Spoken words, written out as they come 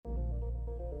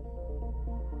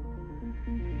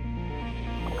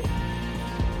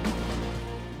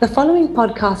The following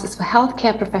podcast is for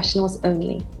healthcare professionals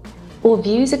only. All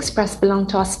views expressed belong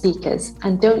to our speakers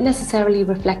and don't necessarily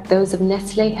reflect those of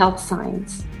Nestlé Health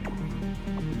Science.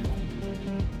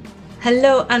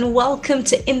 Hello and welcome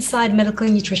to Inside Medical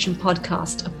Nutrition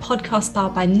Podcast, a podcast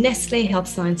powered by Nestlé Health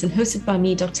Science and hosted by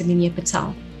me, Dr. Linya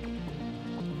Patel.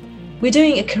 We're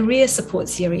doing a career support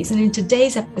series, and in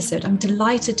today's episode, I'm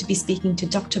delighted to be speaking to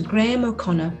Dr. Graham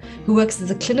O'Connor, who works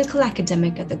as a clinical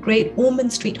academic at the Great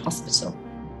Ormond Street Hospital.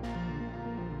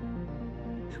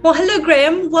 Well, hello,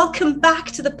 Graham. Welcome back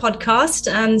to the podcast.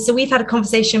 And so we've had a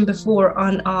conversation before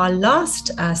on our last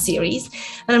series,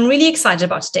 and I'm really excited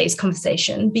about today's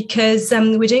conversation because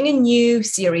we're doing a new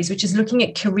series, which is looking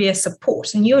at career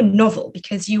support. And you're novel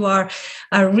because you are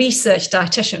a research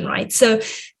dietitian, right? So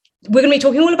we're going to be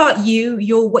talking all about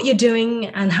what you're doing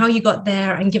and how you got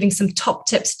there, and giving some top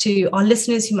tips to our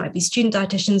listeners who might be student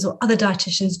dietitians or other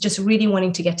dietitians just really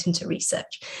wanting to get into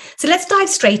research. So let's dive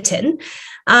straight in.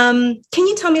 Can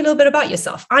you tell me a little bit about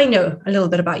yourself? I know a little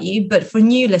bit about you, but for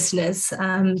new listeners,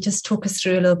 just talk us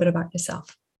through a little bit about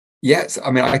yourself. Yes, I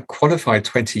mean, I qualified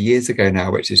 20 years ago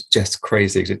now, which is just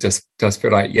crazy because it just does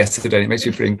feel like yesterday. It makes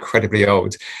me feel incredibly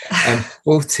old.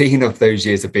 14 of those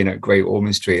years have been at Great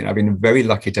Ormond Street, and I've been very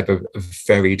lucky to have a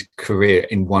varied career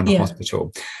in one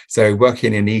hospital. So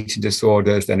working in eating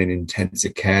disorders, then in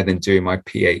intensive care, then doing my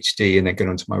PhD, and then going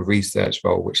on to my research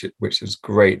role, which was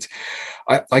great.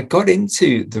 I got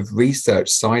into the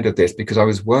research side of this because I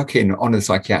was working on a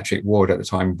psychiatric ward at the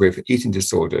time with eating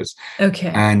disorders. Okay.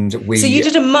 And so you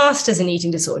did a master's in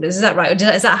eating disorders, is that right? Or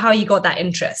is that how you got that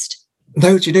interest?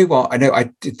 No, do you know what? I know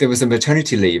there was a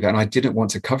maternity leave and I didn't want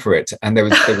to cover it. And they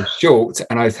were short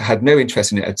and I had no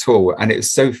interest in it at all. And it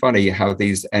was so funny how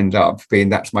these end up being,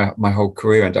 that's my whole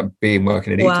career ended up being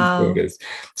working in eating disorders.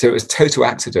 So it was total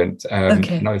accident.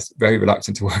 And I was very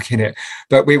reluctant to work in it.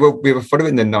 But we were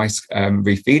following the NICE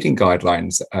refeeding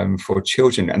guidelines for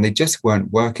children, and they just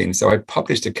weren't working. So I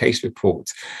published a case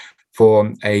report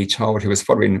for a child who was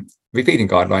following refeeding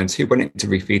guidelines, who went into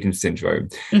refeeding syndrome,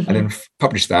 and then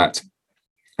published that.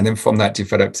 And then from that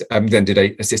developed, then did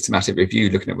a systematic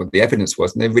review looking at what the evidence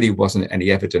was, and there really wasn't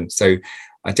any evidence. So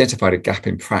identified a gap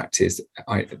in practice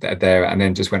there, and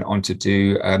then just went on to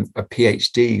do a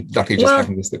PhD. Luckily, just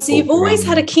having this. So you've always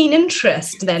had a keen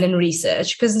interest then in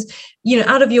research, because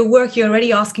out of your work, you're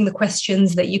already asking the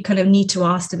questions that you kind of need to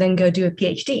ask to then go do a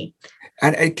PhD.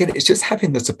 And again, it's just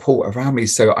having the support around me.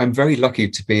 So I'm very lucky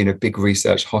to be in a big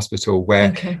research hospital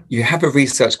where you have a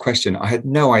research question. I had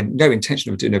no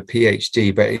intention of doing a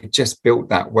PhD, but it just built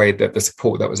that way, that the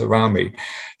support that was around me.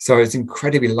 So I was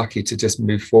incredibly lucky to just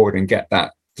move forward and get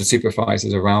the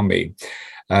supervisors around me.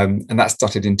 And that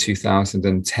started in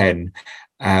 2010.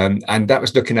 And that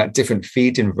was looking at different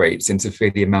feeding rates in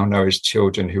severely malnourished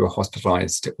children who were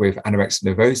hospitalized with anorexia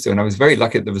nervosa. And I was very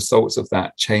lucky that the results of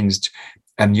that changed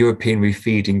European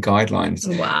refeeding guidelines.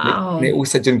 Wow. And it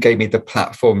also gave me the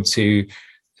platform to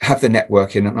have the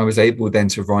networking, and I was able then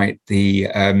to write the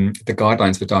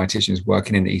guidelines for dietitians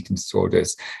working in eating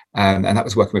disorders. And that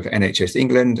was working with NHS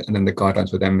England, and then the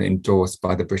guidelines were then endorsed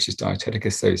by the British Dietetic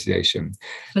Association.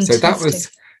 Fantastic. So that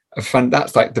was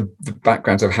that's like the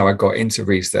background of how I got into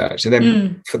research. And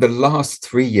then for the last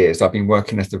 3 years, I've been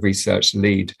working as the research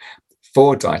lead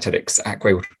for dietetics at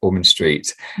Great Ormond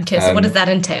Street. Okay, so what does that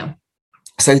entail?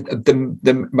 So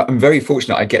I'm very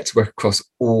fortunate I get to work across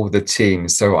all the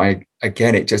teams. So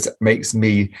it just makes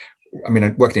me,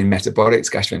 I'm working in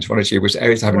metabolics, gastroenterology, which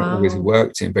areas I haven't always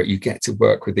worked in, but you get to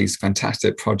work with these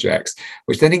fantastic projects,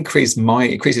 which then increases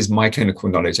my clinical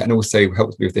knowledge and also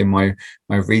helps me within my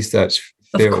research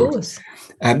field. Of course.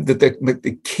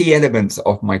 The key elements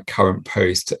of my current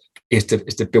post is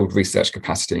to build research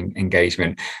capacity and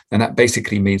engagement. And that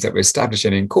basically means that we're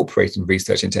establishing and incorporating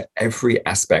research into every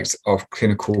aspect of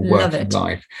clinical work and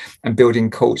life, and building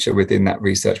culture within that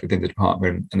research, within the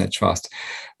department and the trust.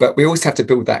 But we also have to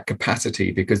build that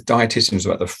capacity because dietitians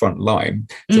are at the front line.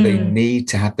 So they need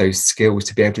to have those skills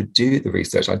to be able to do the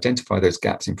research, identify those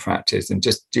gaps in practice, and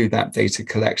just do that data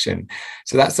collection.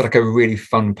 So that's like a really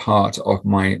fun part of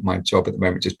my job at the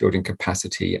moment, just building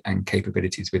capacity and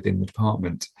capabilities within the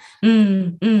department.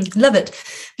 Love it.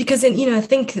 Because, I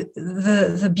think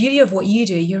the beauty of what you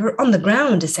do, you're on the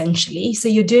ground essentially. So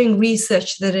you're doing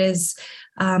research that is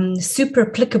super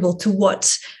applicable to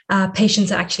what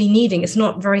patients are actually needing. It's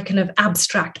not very kind of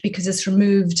abstract because it's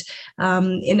removed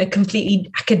in a completely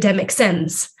academic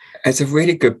sense. It's a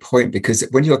really good point, because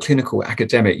when you're a clinical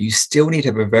academic, you still need to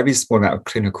have a very small amount of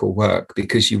clinical work,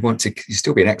 because you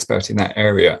still be an expert in that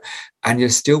area, and you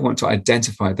still want to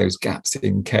identify those gaps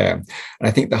in care. And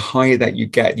I think the higher that you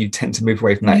get, you tend to move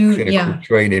away from that clinical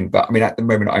training. But I mean, at the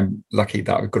moment, I'm lucky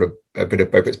that I've got a bit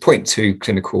of both. It's 0.2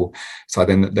 clinical side,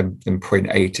 then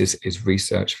 0.8 is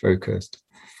research focused.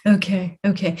 Okay.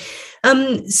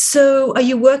 So are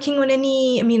you working on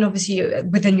any, I mean, obviously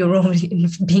within your role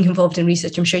being involved in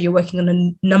research, I'm sure you're working on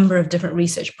a number of different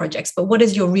research projects, but what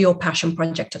is your real passion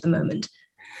project at the moment?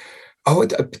 Oh,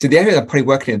 the area I'm probably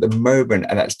working in at the moment,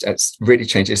 and that's really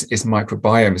changed, is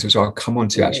microbiomes, which I'll come on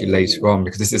to actually later on,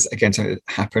 because this is, again, something that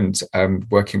happened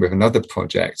working with another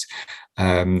project,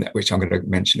 which I'm going to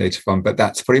mention later on. But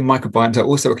that's probably microbiomes. I'm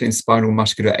also looking in spinal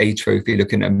muscular atrophy,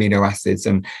 looking at amino acids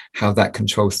and how that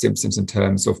controls symptoms in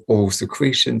terms of oral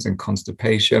secretions and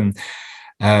constipation.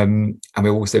 And we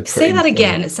also say that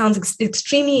again. It sounds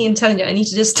extremely intelligent. I need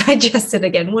to just digest it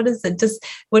again. What is it?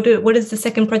 What is the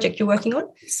second project you're working on?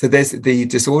 So there's the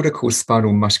disorder called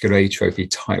spinal muscular atrophy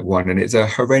type 1, and it's a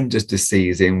horrendous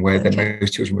disease in where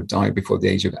most children would die before the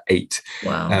age of 8.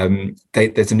 Wow.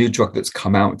 There's a new drug that's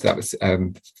come out that was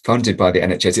funded by the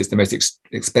NHS. It's the most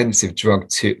expensive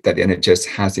drug that the NHS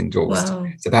has endorsed. Wow.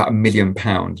 It's about £1 million.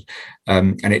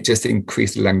 And it just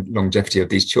increased the longevity of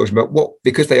these children. But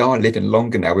because they are living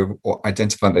longer now, we've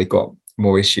identified they've got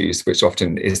more issues, which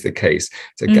often is the case.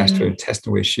 So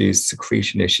gastrointestinal issues,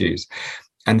 secretion issues.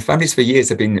 And families for years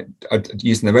have been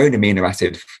using their own amino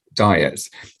acid diets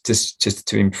just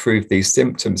to improve these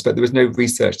symptoms, but there was no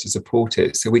research to support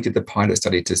it. So we did the pilot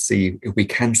study to see if we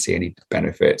can see any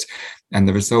benefit. And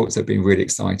the results have been really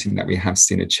exciting, that we have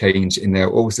seen a change in their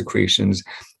oral secretions,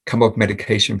 come off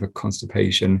medication for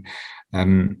constipation.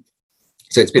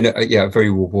 So it's been a very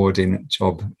rewarding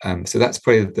job. So that's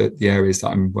probably the areas that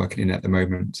I'm working in at the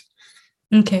moment.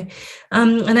 Okay.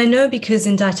 And I know, because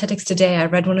in Dietetics Today, I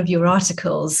read one of your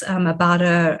articles about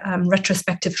a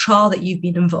retrospective trial that you've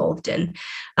been involved in.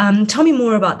 Tell me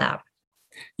more about that.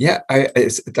 Yeah,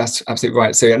 that's absolutely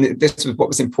right. So, and this was what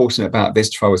was important about this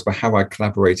trial, was how I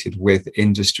collaborated with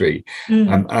industry.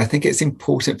 And I think it's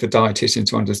important for dietitians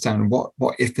to understand what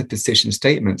is the position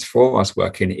statements for us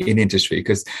working in industry,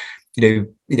 because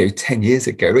 10 years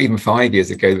ago, or even 5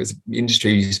 years ago,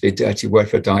 industry used to be a dirty word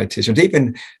for dietitians,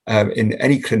 even in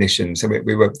any clinicians. So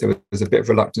there was a bit of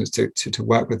reluctance to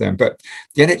work with them. But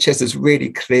the NHS is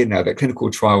really clear now that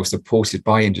clinical trials supported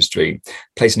by industry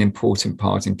plays an important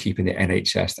part in keeping the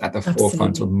NHS at the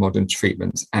forefront of modern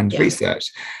treatments and research.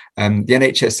 The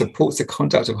NHS supports the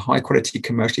conduct of high-quality,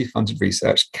 commercially funded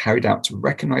research carried out to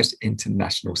recognised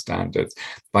international standards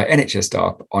by NHS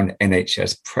staff on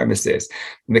NHS premises.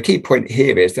 And the key point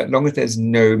here is that, long as there's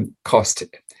no cost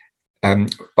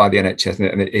by the NHS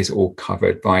and it is all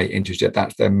covered by industry,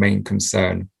 that's their main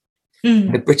concern.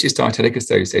 The British Dietetic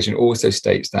Association also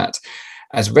states that,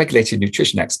 as regulated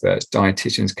nutrition experts,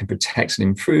 dietitians can protect and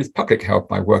improve public health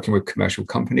by working with commercial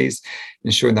companies,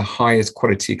 ensuring the highest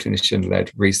quality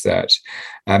clinician-led research.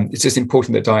 It's just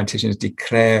important that dietitians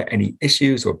declare any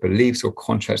issues or beliefs or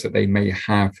contracts that they may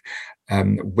have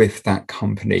with that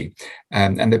company.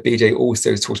 And the BDA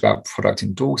also talks about product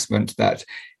endorsement, that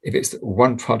if it's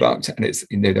one product and it's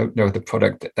no other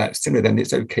product that's similar, then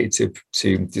it's okay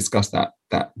to discuss that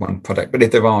one product. But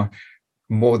if there are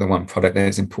more than one product, then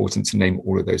it's important to name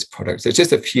all of those products. So it's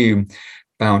just a few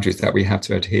boundaries that we have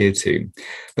to adhere to.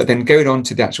 But then going on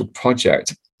to the actual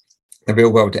project, the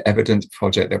real world evidence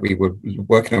project that we were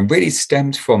working on really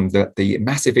stemmed from the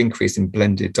massive increase in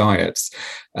blended diets.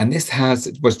 And this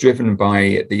was driven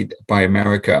by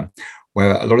America,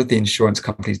 where a lot of the insurance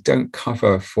companies don't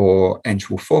cover for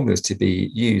enteral formulas to be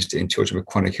used in children with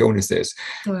chronic illnesses.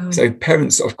 Wow. So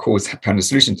parents, of course, found a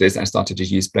solution to this and started to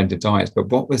use blended diets. But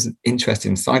what was an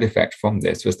interesting side effect from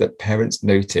this was that parents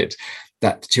noted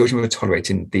that children were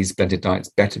tolerating these blended diets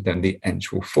better than the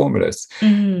enteral formulas.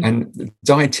 And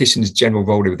dietitians' general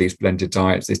role with these blended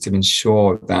diets is to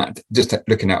ensure that, just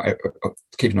looking at,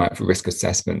 keep an eye out for risk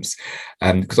assessments,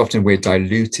 because often we're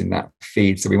diluting that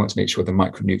feed, so we want to make sure the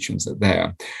micronutrients are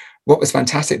there. What was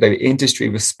fantastic, though, industry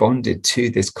responded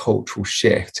to this cultural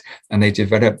shift, and they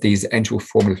developed these enteral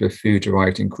formulas with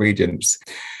food-derived ingredients.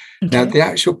 Okay. Now, the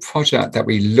actual project that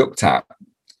we looked at,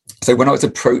 so when I was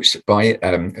approached by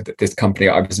this company,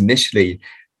 I was initially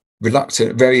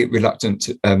very reluctant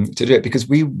to do it, because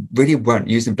we really weren't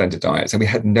using blended diets and we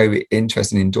had no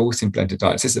interest in endorsing blended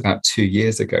diets. This is about 2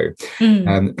 years ago.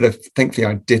 But thankfully,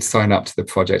 I did sign up to the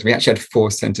project. We actually had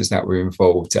 4 centres that were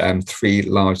involved, 3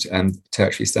 large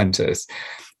tertiary centres.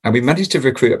 And we managed to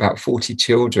recruit about 40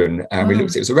 children. And we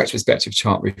looked, it was a retrospective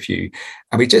chart review.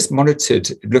 And we just monitored,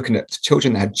 looking at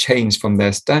children that had changed from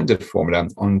their standard formula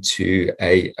onto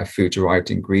a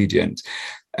food-derived ingredient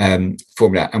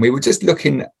formula. And we were just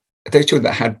looking at those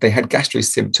children that had gastro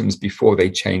symptoms before they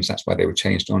changed. That's why they were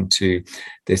changed onto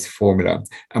this formula.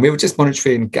 And we were just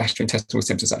monitoring gastrointestinal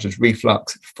symptoms such as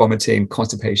reflux, vomiting,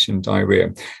 constipation, diarrhea.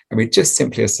 And we just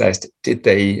simply assessed,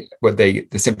 were the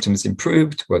symptoms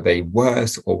improved? Were they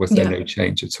worse? Or was there no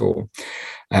change at all?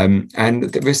 And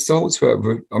the results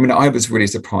were, I was really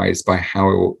surprised by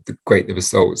how great the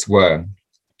results were.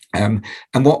 And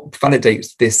what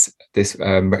validates this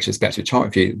retrospective chart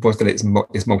review was that it's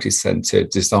multi-centered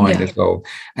design as well.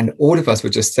 And all of us were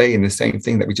just saying the same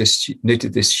thing, that we just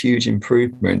noted this huge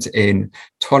improvement in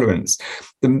tolerance.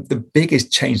 The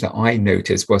biggest change that I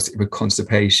noticed was with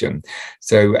constipation.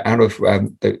 So out of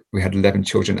we had 11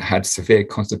 children that had severe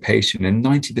constipation, and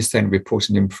 90%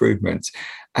 reported improvement.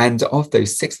 And of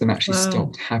those, 6 of them actually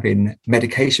stopped having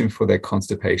medication for their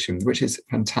constipation, which is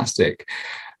fantastic.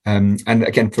 And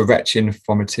again, for retching,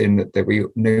 vomiting, that we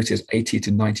noticed 80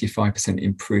 to 95%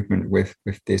 improvement with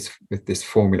this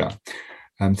formula.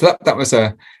 So that was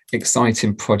a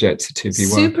exciting project to be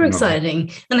working on. Super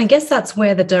exciting. And I guess that's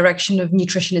where the direction of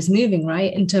nutrition is moving,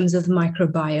 right? In terms of the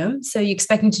microbiome. So you're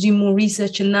expecting to do more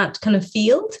research in that kind of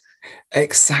field?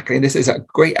 Exactly. And this is a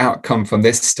great outcome from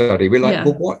this study. We're like,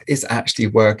 well, what is actually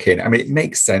working? I mean, it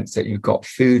makes sense that you've got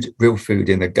real food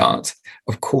in the gut.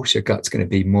 Of course, your gut's going to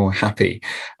be more happy.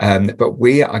 But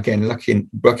we are, again,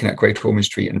 working at Great Ormond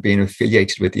Street and being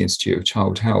affiliated with the Institute of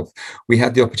Child Health, we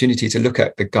had the opportunity to look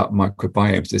at the gut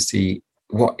microbiome to see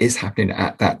what is happening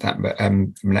at that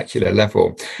molecular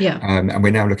level. And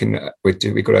we're now looking at,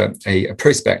 we've got a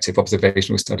prospective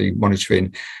observational study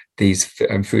monitoring these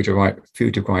food-derived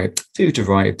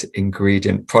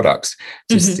ingredient products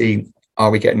to see,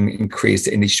 are we getting increase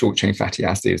in these short-chain fatty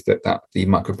acids that the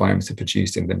microbiomes are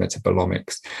producing, the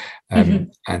metabolomics.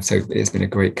 And so it's been a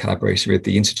great collaboration with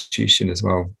the institution as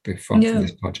well from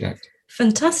this project.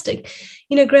 Fantastic.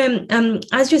 Graham,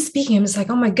 as you're speaking, I'm just like,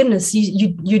 oh my goodness,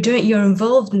 you're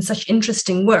involved in such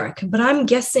interesting work, but I'm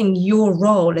guessing your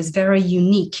role is very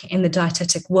unique in the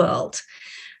dietetic world.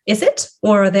 Is it?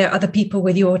 Or are there other people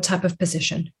with your type of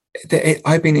position?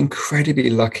 I've been incredibly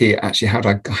lucky, actually,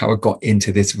 how I got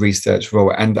into this research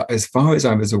role. And as far as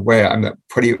I was aware,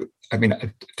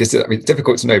 it's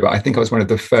difficult to know, but I think I was one of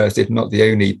the first, if not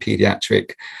the only,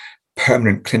 pediatric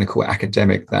permanent clinical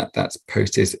academic that's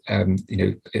posted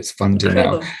its funding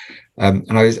now.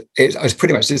 And I was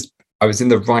pretty much just, I was in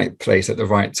the right place at the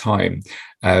right time.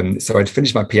 So I'd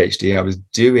finished my PhD. I was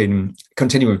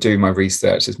continuing doing my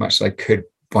research as much as I could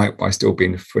by still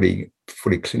being fully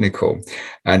clinical.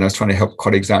 And I was trying to help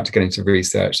colleagues out to get into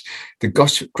research. The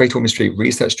Great Ormond Street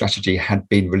research strategy had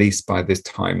been released by this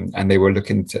time, and they were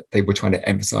trying to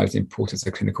emphasize the importance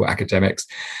of clinical academics.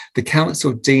 The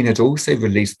council dean had also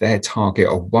released their target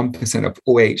of 1% of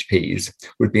all HPs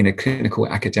would be in a clinical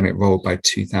academic role by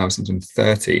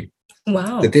 2030.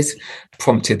 Wow. So this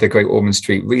prompted the Great Ormond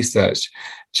Street Research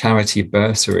Charity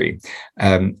Bursary.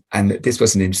 And this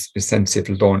was an incentive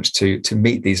launch to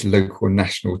meet these local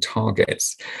national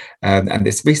targets. And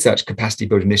this research capacity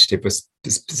building initiative was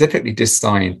specifically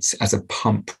designed as a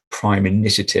pump prime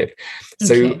initiative.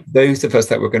 So those of us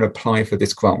that were going to apply for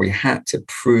this grant, we had to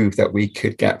prove that we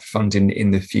could get funding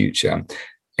in the future.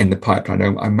 In the pipeline,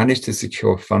 I managed to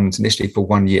secure funds initially for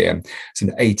 1 year. It's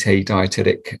an 8A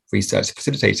dietetic research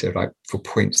facilitator, like for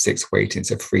 0.6 waiting,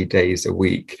 so 3 days a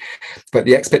week. But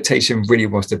the expectation really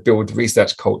was to build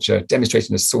research culture,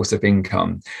 demonstrating a source of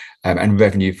income and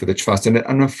revenue for the trust. And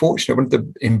unfortunately, one of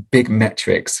the big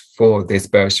metrics for this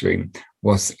bursary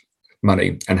was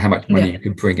money and how much money you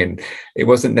could bring in. It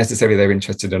wasn't necessarily they were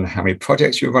interested in how many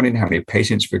projects you're running, how many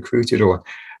patients recruited, or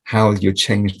how you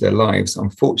changed their lives.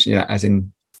 Unfortunately, as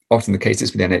in often the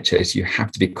cases with the NHS, you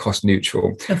have to be cost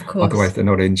neutral. Of course. Otherwise, they're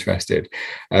not interested.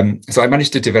 So I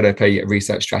managed to develop a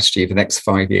research strategy for the next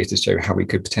 5 years to show how we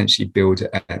could potentially build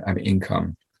an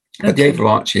income. But the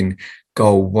overarching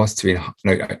goal was to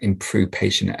improve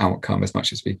patient outcome as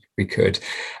much as we could.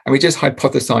 And we just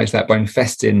hypothesized that by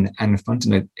investing and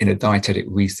funding in a dietetic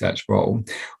research role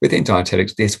within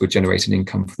dietetics, this would generate an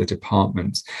income for the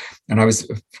department. And I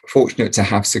was fortunate to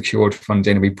have secured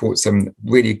funding, and we brought some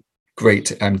really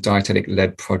great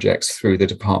dietetic-led projects through the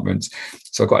department.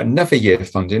 So I got another year of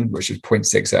funding, which was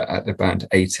 0.6 at the band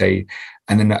 8A.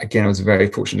 And then again, I was very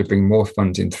fortunate to bring more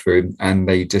funding through,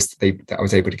 and I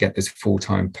was able to get this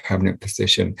full-time permanent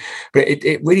position. But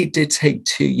it really did take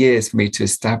 2 years for me to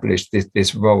establish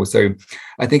this role. So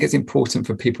I think it's important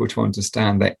for people to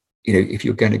understand that, if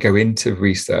you're going to go into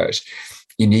research,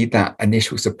 you need that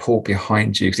initial support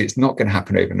behind you, because it's not going to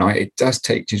happen overnight. It does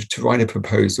take to write a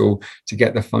proposal, to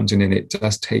get the funding in. It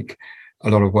does take a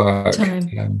lot of work.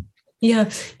 Time.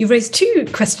 Yeah, you've raised two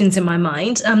questions in my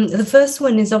mind. The first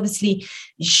one is obviously,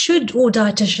 should all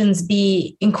dietitians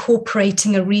be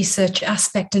incorporating a research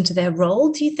aspect into their role,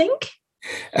 do you think?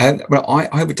 Well,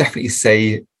 I would definitely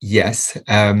say yes.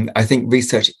 I think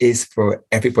research is for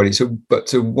everybody. So, but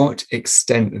to what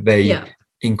extent they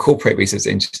incorporate research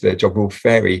into their job will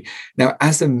vary. Now,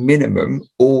 as a minimum,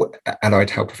 all allied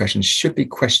health professions should be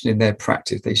questioning their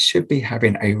practice. They should be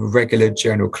having a regular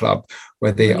journal club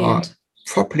where they are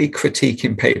properly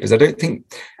critiquing papers. I don't think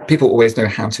people always know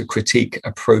how to critique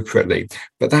appropriately,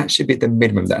 but that should be the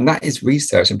minimum. And that is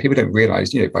research. And people don't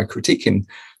realize, by critiquing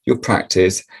your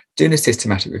practice, doing a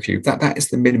systematic review, that is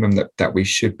the minimum that we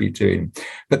should be doing.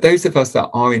 But those of us that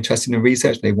are interested in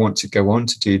research, they want to go on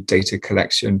to do data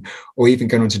collection, or even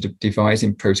go on to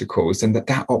devising protocols, and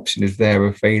that option is there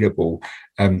available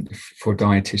for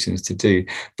dietitians to do.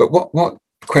 But what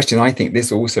question I think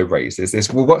this also raises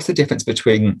is, well, what's the difference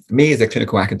between me as a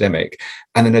clinical academic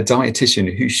and then a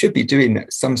dietitian who should be doing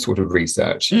some sort of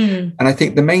research? And I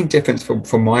think the main difference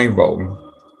for my role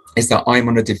is that I'm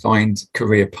on a defined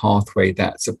career pathway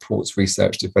that supports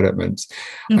research development.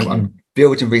 Okay. I'm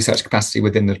building research capacity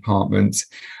within the department.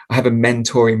 I have a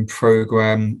mentoring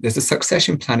program. There's a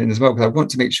succession planning as well, because I want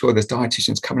to make sure there's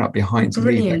dietitians coming up behind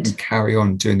me that can carry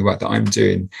on doing the work that I'm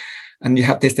doing. And you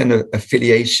have this then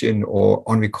affiliation or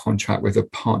honorary contract with a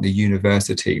partner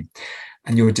university,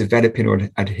 and you're developing or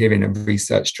adhering a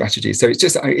research strategy. So it's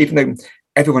just, even though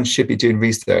everyone should be doing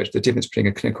research, the difference between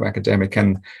a clinical academic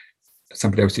and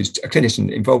somebody else who's a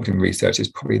clinician involved in research is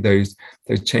probably those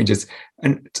changes.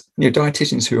 And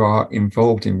dietitians who are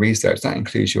involved in research, that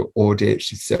includes your audits,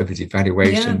 your service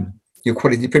evaluation, your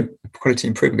quality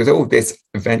improvement, because all of this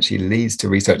eventually leads to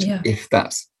research if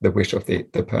that's the wish of the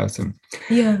person.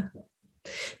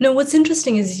 No, what's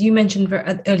interesting is you mentioned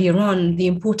earlier on the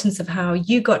importance of how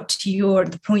you got to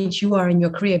the point you are in your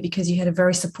career because you had a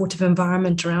very supportive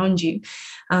environment around you,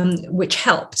 which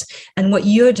helped. And what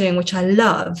you're doing, which I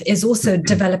love, is also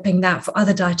developing that for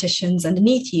other dietitians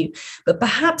underneath you. But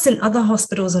perhaps in other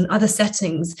hospitals and other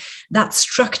settings, that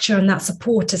structure and that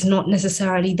support is not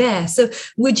necessarily there. So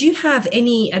would you have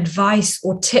any advice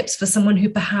or tips for someone who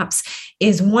perhaps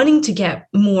is wanting to get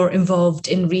more involved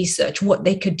in research, what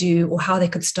they could do or how they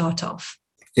could start off?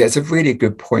 Yeah, it's a really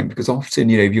good point, because often,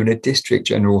 if you're in a district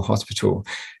general hospital,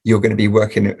 you're going to be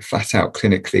working flat out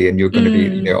clinically, and you're going to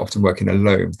be, often working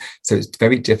alone. So it's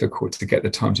very difficult to get the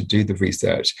time to do the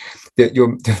research.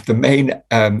 The main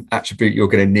attribute you're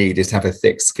going to need is to have a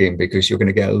thick skin, because you're going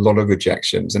to get a lot of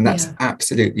rejections, and that's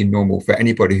absolutely normal for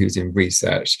anybody who's in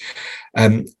research.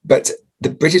 But the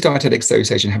British Dietetic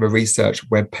Association have a research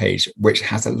webpage which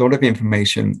has a lot of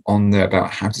information on there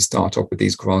about how to start off with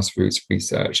these grassroots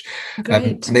research.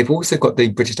 And they've also got the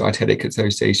British Dietetic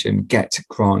Association Get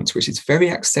Grant, which is very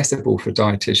accessible for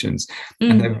dietitians.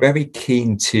 And they're very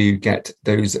keen to get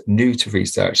those new to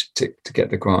research to get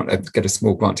the grant, get a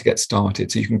small grant to get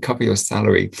started. So you can cover your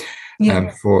salary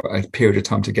for a period of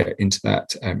time to get into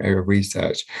that area of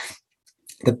research.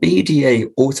 The BDA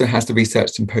also has the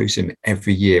research symposium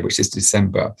every year, which is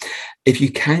December. If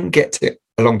you can get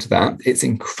along to that, it's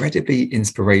incredibly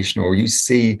inspirational. You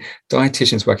see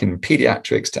dietitians working in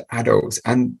pediatrics to adults,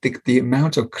 and the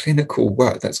amount of clinical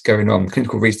work that's going on,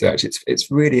 clinical research,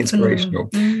 it's really inspirational.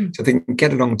 So they can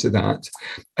get along to that.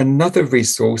 Another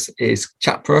resource is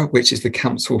CHAPRA, which is the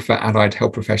Council for Allied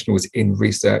Health Professionals in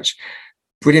Research.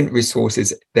 Brilliant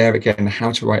resources there again,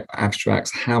 how to write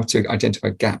abstracts, how to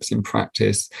identify gaps in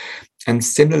practice. And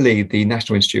similarly, the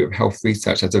National Institute of Health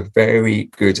Research has a very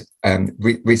good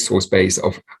resource base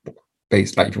like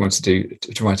if you want to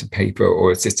write a paper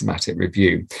or a systematic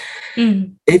review.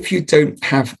 If you don't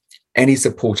have any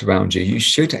support around you,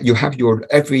 you have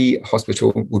every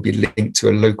hospital will be linked to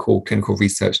a local clinical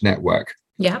research network.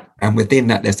 And within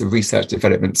that, there's the research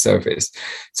development service.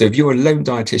 So if you're a lone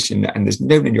dietitian and there's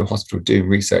no one in your hospital doing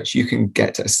research, you can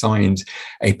get assigned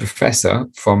a professor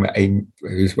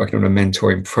who's working on a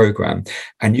mentoring program,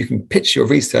 and you can pitch your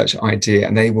research idea,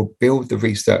 and they will build the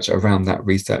research around that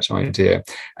research idea,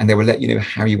 and they will let you know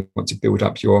how you want to build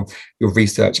up your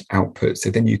research output. So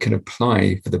then you can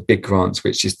apply for the big grants,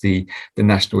 which is the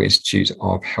National Institute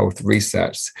of Health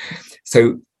Research.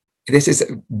 So this is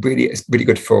really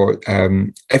good for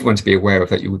everyone to be aware of,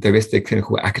 that there is the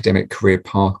clinical academic career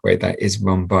pathway that is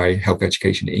run by Health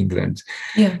Education England.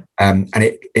 And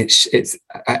it's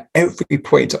at every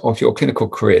point of your clinical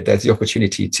career, there's the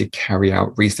opportunity to carry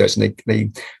out research,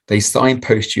 and they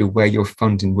signpost you where your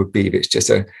funding would be. If it's just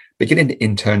a beginning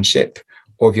internship,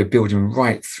 or if you're building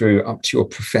right through up to your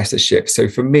professorship. So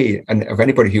for me, and of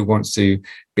anybody who wants to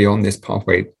be on this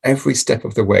pathway, every step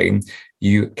of the way,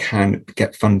 you can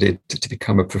get funded to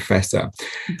become a professor.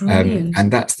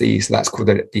 And that's called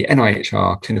the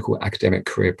NIHR Clinical Academic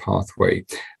Career Pathway.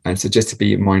 And so just to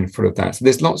be mindful of that. So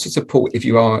there's lots of support if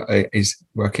you are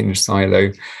working in a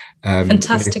silo.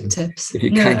 Fantastic tips. If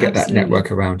you can get that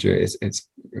network around you,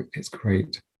 it's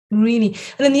great. Really.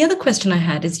 And then the other question I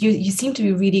had is you seem to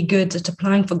be really good at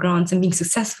applying for grants and being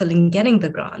successful in getting the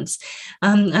grants.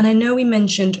 And I know we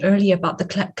mentioned earlier about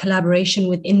the collaboration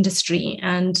with industry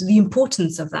and the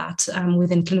importance of that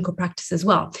within clinical practice as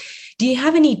well. Do you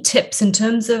have any tips in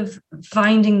terms of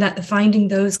finding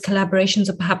those collaborations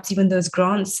or perhaps even those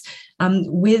grants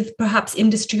with perhaps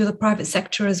industry or the private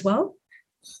sector as well?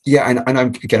 Yeah, and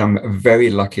I'm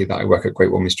very lucky that I work at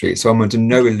Great Ormond Street. So I'm under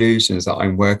no illusions that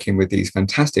I'm working with these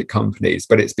fantastic companies,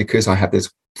 but it's because I have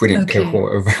this brilliant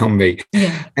cohort around me.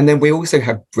 Yeah. And then we also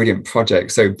have brilliant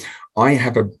projects. So I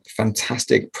have a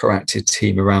fantastic proactive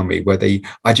team around me where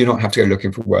I do not have to go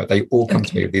looking for work. They all come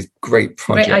to me with these great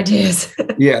projects. Great ideas.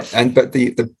 Yeah. But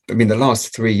the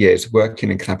last 3 years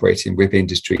working and collaborating with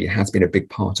industry has been a big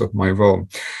part of my role,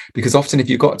 because often if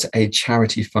you've got a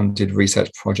charity funded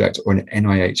research project or an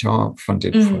NIHR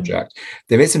funded project,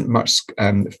 there isn't much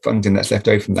funding that's left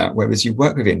over from that. Whereas you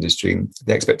work with industry,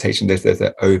 the expectation there's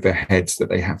the overheads that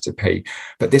they have to pay.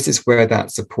 But this is where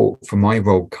that support for my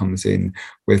role comes in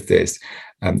with this.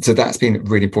 So that's been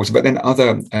really important. But then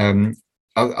other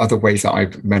ways that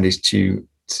I've managed to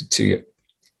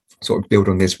sort of build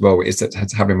on this role is that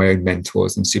having my own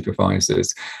mentors and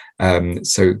supervisors.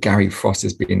 So Gary Frost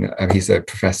has been, he's a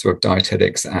professor of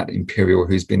dietetics at Imperial,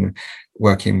 who's been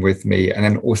working with me. And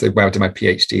then also where I did my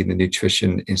PhD in the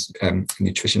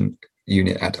nutrition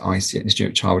unit at ICE, Institute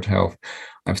of Child Health.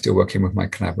 I'm still working with my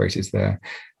collaborators there.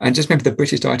 And just remember, the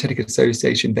British Dietetic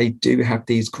Association, they do have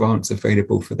these grants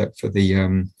available for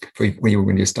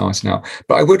when you're starting out.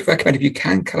 But I would recommend, if you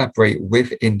can collaborate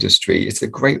with industry, it's a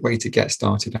great way to get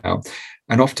started out.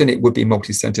 And often it would be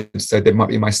multi-centered. So there might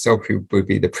be myself who would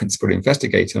be the principal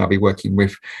investigator, and I'll be working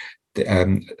with the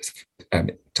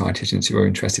dietitians who are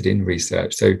interested in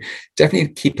research. So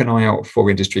definitely keep an eye out for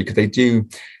industry, because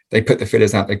they put the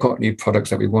fillers out. They've got new products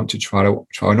that we want to try,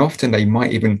 and often they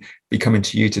might even be coming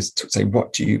to you to say,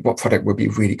 what product would be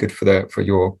really good for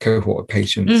your cohort of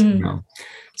patients.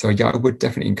 So yeah, I would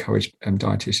definitely encourage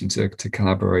dietitians to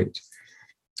collaborate.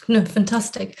 No,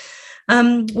 fantastic.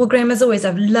 Well, Graham, as always,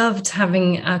 I've loved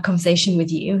having a conversation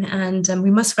with you, and we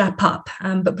must wrap up.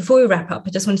 But before we wrap up,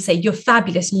 I just want to say you're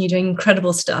fabulous and you're doing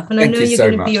incredible stuff. And I know you're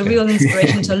going to be a real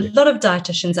inspiration to a lot of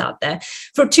dietitians out there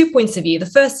from 2 points of view. The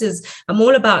first is I'm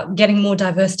all about getting more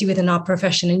diversity within our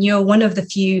profession, and you're one of the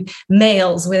few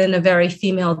males within a very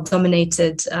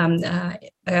female-dominated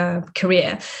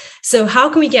career. So how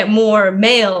can we get more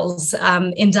males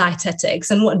in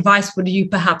dietetics, and what advice would you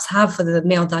perhaps have for the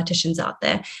male dietitians out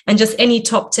there, and just any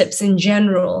top tips in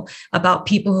general about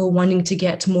people who are wanting to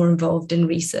get more involved in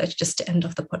research, just to end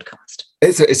off the podcast?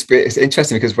 It's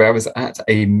interesting, because where I was at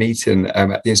a meeting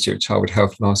at the Institute of Child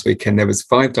Health last week, and there was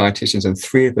 5 dietitians and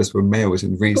 3 of us were males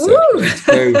in research.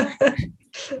 So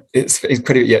it's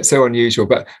incredible, yet so unusual.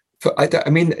 But I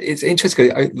mean, it's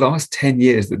interesting. Last 10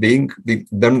 years, the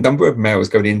number of males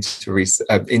going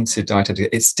into dietetics,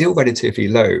 it's still relatively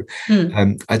low,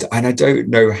 and I don't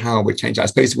know how we change that. I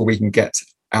suppose we can get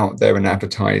out there and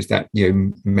advertise that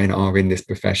men are in this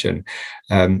profession,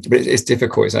 but it's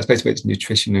difficult. So I suppose it's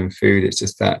nutrition and food. It's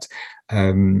just that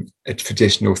a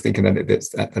traditional thinking that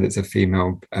it's a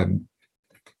female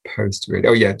post,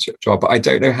 really. Job, but I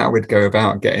don't know how we'd go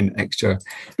about getting extra.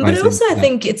 But also I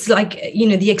think it's like,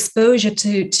 the exposure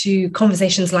to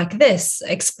conversations like this,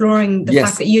 exploring the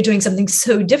fact that you're doing something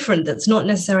so different that's not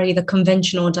necessarily the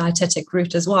conventional dietetic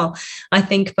route as well, I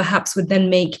think perhaps would then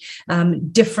make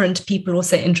different people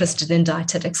also interested in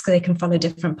dietetics, because they can follow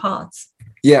different paths.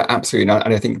 Yeah, absolutely.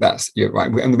 And I think you're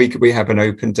right. And we have an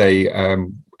open day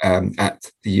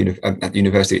at the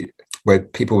university, where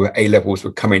people with A-levels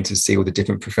would come in to see all the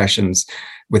different professions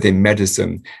within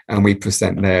medicine, and we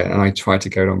present there. And I try to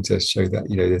go along to show that,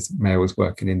 there's males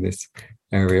working in this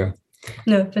area.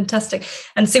 No, fantastic.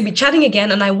 And so we're chatting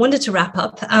again, and I wanted to wrap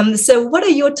up. So what are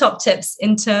your top tips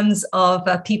in terms of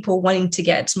people wanting to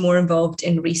get more involved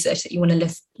in research that you want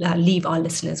to leave our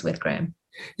listeners with, Graham?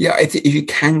 Yeah, if you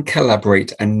can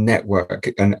collaborate and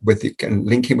network and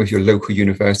link in with your local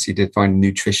university to find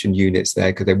nutrition units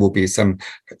there, because there will be some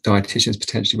dietitians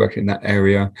potentially working in that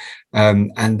area.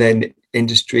 And then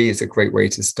industry is a great way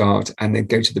to start. And then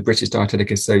go to the British Dietetic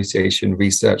Association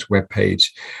research webpage.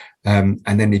 And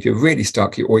then if you're really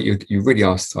stuck, or you really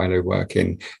are silo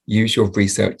working, use your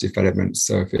research development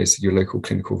service, your local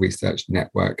clinical research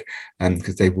network,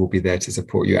 because they will be there to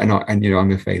support you. And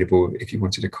I'm available if you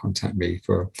wanted to contact me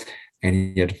for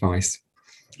any advice.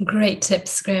 Great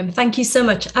tips, Graham. Thank you so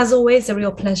much. As always, a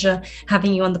real pleasure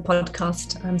having you on the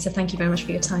podcast. So thank you very much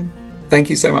for your time. Thank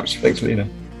you so much. Thanks, Lena.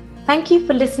 Thank you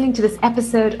for listening to this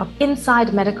episode of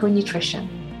Inside Medical Nutrition.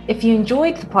 If you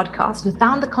enjoyed the podcast and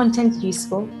found the content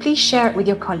useful, please share it with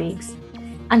your colleagues.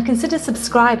 And consider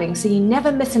subscribing so you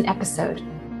never miss an episode.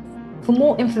 For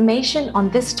more information on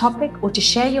this topic or to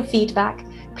share your feedback,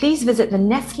 please visit the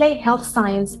Nestlé Health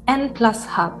Science N+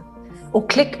 Hub or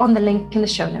click on the link in the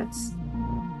show notes.